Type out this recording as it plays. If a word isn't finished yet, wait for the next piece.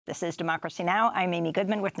This is Democracy Now! I'm Amy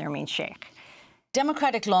Goodman with Nermeen Sheikh.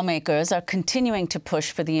 Democratic lawmakers are continuing to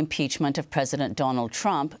push for the impeachment of President Donald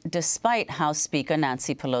Trump, despite House Speaker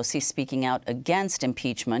Nancy Pelosi speaking out against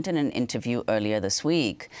impeachment in an interview earlier this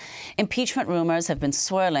week. Impeachment rumors have been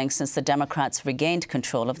swirling since the Democrats regained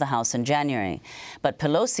control of the House in January. But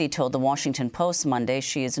Pelosi told the Washington Post Monday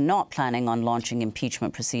she is not planning on launching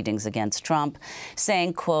impeachment proceedings against Trump,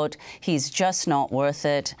 saying, quote, "He's just not worth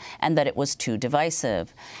it," and that it was too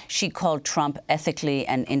divisive. She called Trump ethically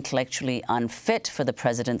and intellectually unfit for the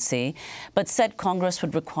presidency, but said Congress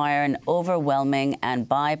would require an overwhelming and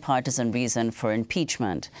bipartisan reason for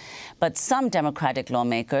impeachment. But some Democratic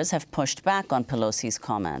lawmakers have pushed back on Pelosi's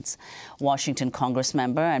comments. Washington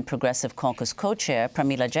Congressmember and Progressive Caucus co-chair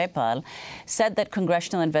Pramila Jayapal said that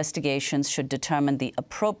congressional investigations should determine the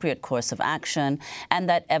appropriate course of action and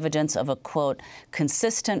that evidence of a, quote,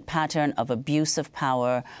 consistent pattern of abuse of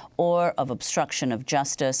power or of obstruction of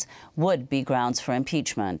justice would be grounds for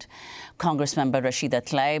impeachment. Congressmember Rashida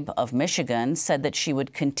Tlaib of Michigan said that she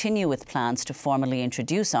would continue with plans to formally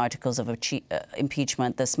introduce articles of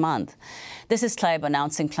impeachment this month. This is Tlaib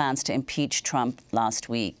announcing plans to impeach Trump last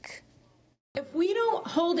week. If we don't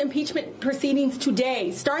hold impeachment proceedings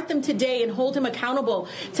today, start them today and hold him accountable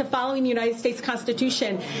to following the United States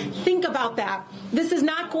Constitution, think about that. This is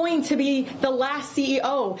not going to be the last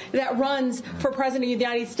CEO that runs for president of the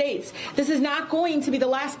United States. This is not going to be the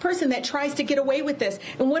last person that tries to get away with this.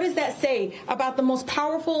 And what does that say about the most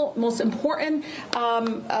powerful, most important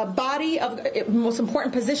most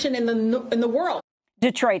important position in the world?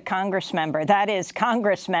 Detroit Congressmember, that is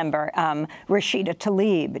Congressmember Rashida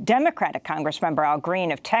Tlaib. Democratic Congressmember Al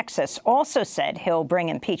Green of Texas also said he'll bring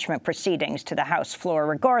impeachment proceedings to the House floor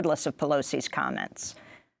regardless of Pelosi's comments.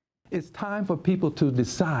 It's time for people to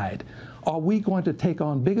decide, are we going to take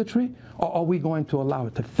on bigotry or are we going to allow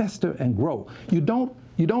it to fester and grow? You don't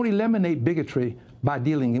eliminate bigotry by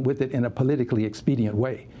dealing with it in a politically expedient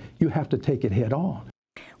way. You have to take it head on.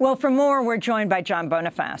 Well, for more, we're joined by John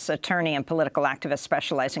Bonifaz, attorney and political activist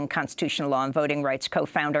specializing in constitutional law and voting rights,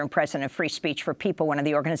 co-founder and president of Free Speech for People, one of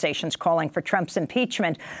the organizations calling for Trump's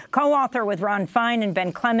impeachment, co-author with Ron Fine and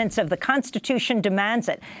Ben Clements of The Constitution Demands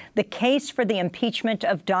It, the case for the impeachment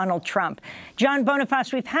of Donald Trump. John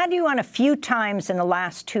Bonifaz, we've had you on a few times in the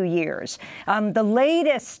last 2 years.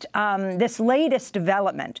 This latest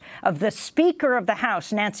development of the Speaker of the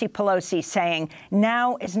House, Nancy Pelosi, saying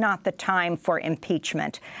now is not the time for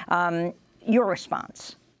impeachment. Your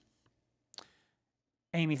response?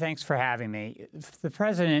 Amy, thanks for having me. The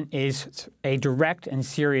president is a direct and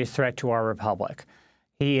serious threat to our republic.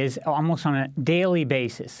 He is almost on a daily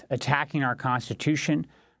basis attacking our Constitution,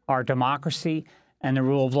 our democracy, and the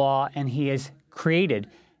rule of law, and he has created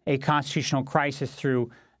a constitutional crisis through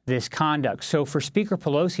this conduct. So for Speaker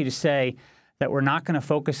Pelosi to say that we're not going to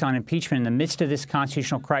focus on impeachment in the midst of this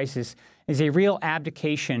constitutional crisis is a real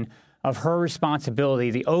abdication of her responsibility,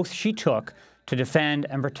 the oath she took to defend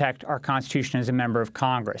and protect our Constitution as a member of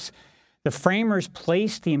Congress. The framers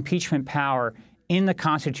placed the impeachment power in the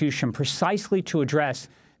Constitution precisely to address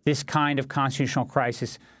this kind of constitutional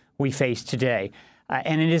crisis we face today.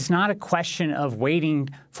 And it is not a question of waiting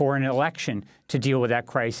for an election to deal with that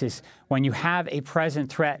crisis. When you have a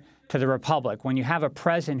present threat to the republic, when you have a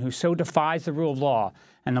president who so defies the rule of law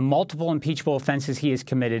and the multiple impeachable offenses he has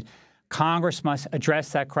committed, Congress must address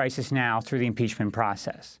that crisis now through the impeachment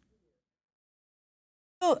process.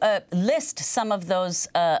 List some of those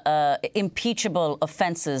impeachable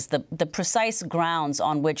offenses, the precise grounds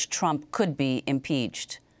on which Trump could be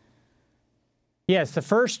impeached. Yes, the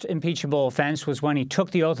first impeachable offense was when he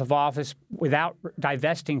took the oath of office without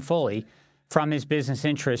divesting fully from his business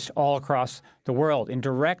interests all across the world, in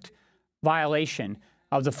direct violation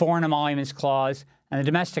of the Foreign Emoluments Clause and the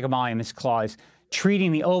Domestic Emoluments Clause,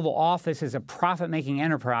 treating the Oval Office as a profit-making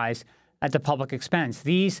enterprise at the public expense.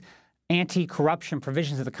 These anti-corruption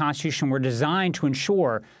provisions of the Constitution were designed to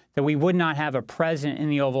ensure that we would not have a president in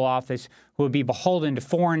the Oval Office who would be beholden to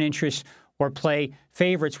foreign interests or play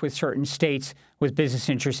favorites with certain states with business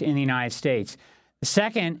interests in the United States. The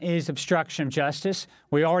second is obstruction of justice.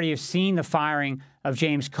 We already have seen the firing of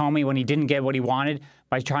James Comey when he didn't get what he wanted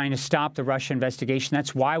by trying to stop the Russia investigation.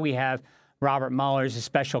 That's why we have Robert Mueller as a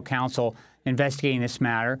special counsel investigating this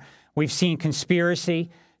matter. We've seen conspiracy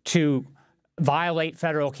to violate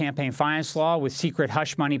federal campaign finance law with secret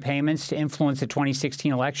hush money payments to influence the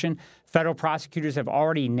 2016 election. Federal prosecutors have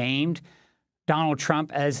already named Donald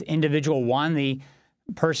Trump as individual one, the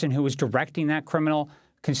person who was directing that criminal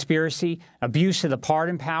conspiracy. Abuse of the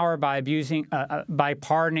pardon power by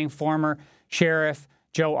pardoning former Sheriff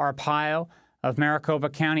Joe Arpaio of Maricopa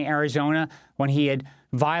County, Arizona, when he had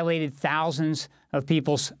violated thousands of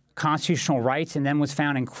people's constitutional rights and then was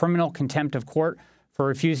found in criminal contempt of court for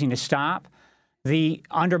refusing to stop, the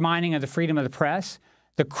undermining of the freedom of the press,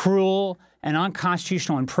 the cruel and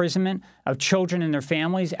unconstitutional imprisonment of children and their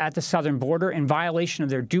families at the southern border in violation of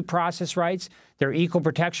their due process rights, their equal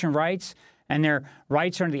protection rights, and their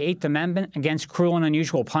rights under the Eighth Amendment against cruel and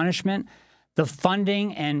unusual punishment, the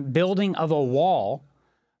funding and building of a wall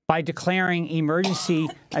by declaring a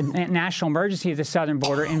national emergency at the southern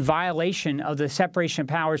border in violation of the separation of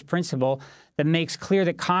powers principle that makes clear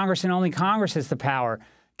that Congress and only Congress has the power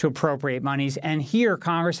to appropriate monies. And here,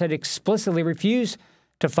 Congress had explicitly refused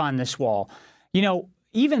to fund this wall. You know,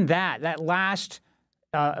 even that last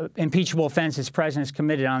impeachable offense this president has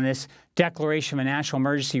committed on this declaration of a national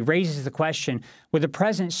emergency raises the question, with the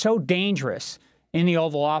president so dangerous in the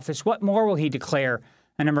Oval Office, what more will he declare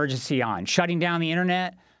an emergency on? Shutting down the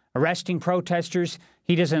internet, arresting protesters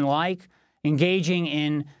he doesn't like, engaging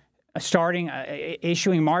in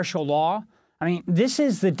issuing martial law? I mean, this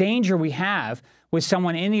is the danger we have with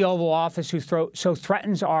someone in the Oval Office who so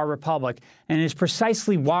threatens our republic, and is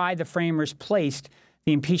precisely why the framers placed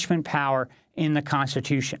the impeachment power in the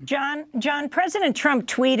Constitution. John, President Trump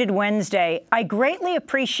tweeted Wednesday, "I greatly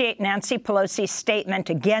appreciate Nancy Pelosi's statement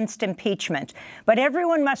against impeachment, but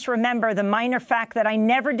everyone must remember the minor fact that I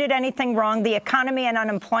never did anything wrong. The economy and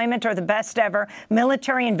unemployment are the best ever.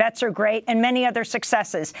 Military and vets are great, and many other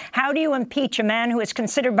successes. How do you impeach a man who is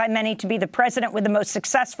considered by many to be the president with the most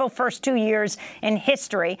successful first 2 years in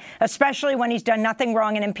history, especially when he's done nothing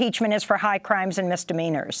wrong and impeachment is for high crimes and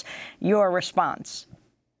misdemeanors?" Your response?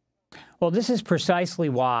 Well, this is precisely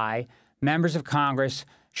why members of Congress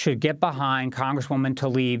should get behind Congresswoman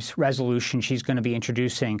Tlaib's resolution she's going to be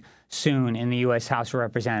introducing soon in the U.S. House of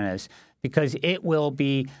Representatives, because it will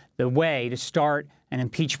be the way to start an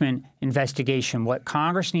impeachment investigation. What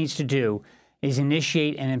Congress needs to do is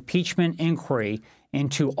initiate an impeachment inquiry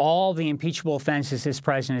into all the impeachable offenses this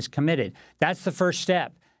president has committed. That's the first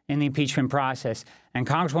step in the impeachment process. And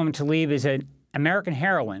Congresswoman Tlaib is an American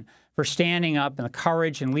heroine for standing up and the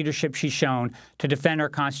courage and leadership she's shown to defend our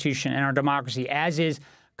Constitution and our democracy, as is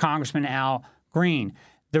Congressman Al Green.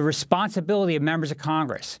 The responsibility of members of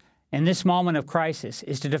Congress in this moment of crisis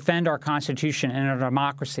is to defend our Constitution and our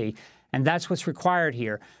democracy, and that's what's required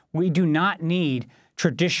here. We do not need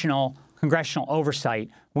traditional congressional oversight.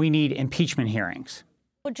 We need impeachment hearings.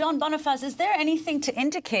 Well, John Bonifaz, is there anything to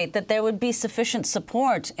indicate that there would be sufficient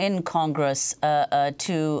support in Congress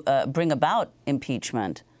to bring about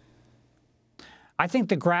impeachment? I think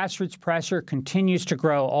the grassroots pressure continues to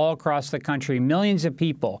grow all across the country. Millions of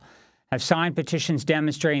people have signed petitions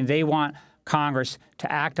demonstrating they want Congress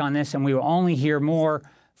to act on this, and we will only hear more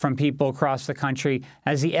from people across the country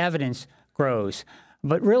as the evidence grows.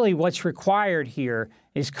 But really what's required here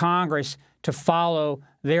is Congress to follow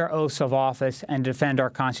their oaths of office and defend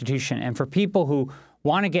our Constitution. And for people who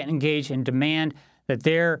want to get engaged and demand that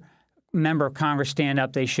their member of Congress stand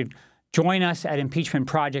up, they should join us at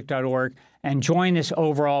impeachmentproject.org and join this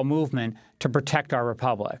overall movement to protect our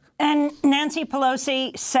republic. And Nancy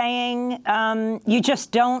Pelosi saying, you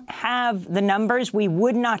just don't have the numbers. We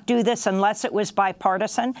would not do this unless it was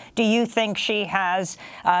bipartisan. Do you think she has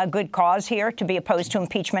good cause here to be opposed to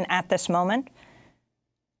impeachment at this moment?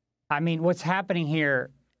 I mean, what's happening here,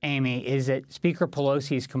 Amy, is that Speaker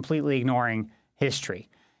Pelosi is completely ignoring history.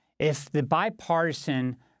 If the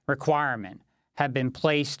bipartisan requirement had been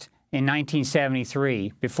placed in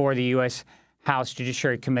 1973 before the U.S. House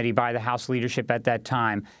Judiciary Committee by the House leadership at that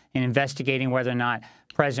time in investigating whether or not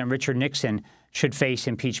President Richard Nixon should face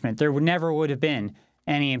impeachment, there never would have been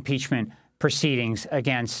any impeachment proceedings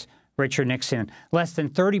against Richard Nixon. Less than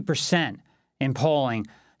 30% in polling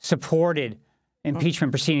supported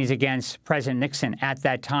impeachment proceedings against President Nixon at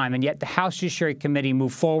that time, and yet the House Judiciary Committee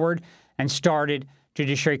moved forward and started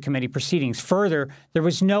Judiciary Committee proceedings. Further, there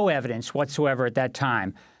was no evidence whatsoever at that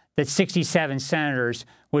time that 67 senators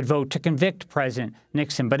would vote to convict President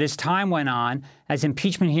Nixon. But as time went on, as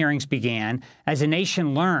impeachment hearings began, as the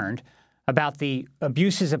nation learned about the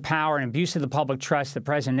abuses of power and abuse of the public trust that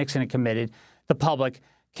President Nixon had committed, the public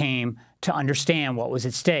came to understand what was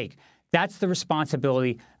at stake. That's the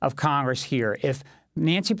responsibility of Congress here. If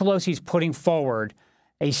Nancy Pelosi is putting forward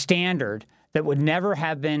a standard that would never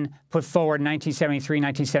have been put forward in 1973,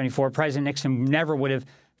 1974, President Nixon never would have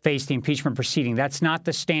faced the impeachment proceeding. That's not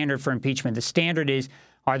the standard for impeachment. The standard is,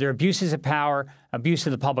 are there abuses of power, abuse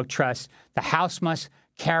of the public trust? The House must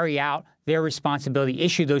carry out their responsibility,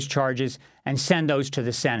 issue those charges, and send those to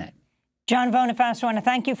the Senate. John Bonifaz, I want to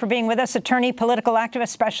thank you for being with us. Attorney, political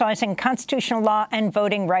activist specializing in constitutional law and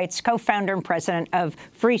voting rights, co-founder and president of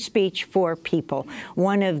Free Speech for People,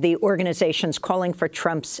 one of the organizations calling for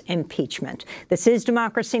Trump's impeachment. This is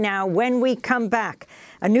Democracy Now! When we come back,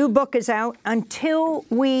 a new book is out, Until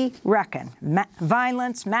We Reckon,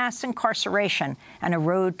 Violence, Mass Incarceration, and a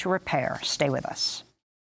Road to Repair. Stay with us.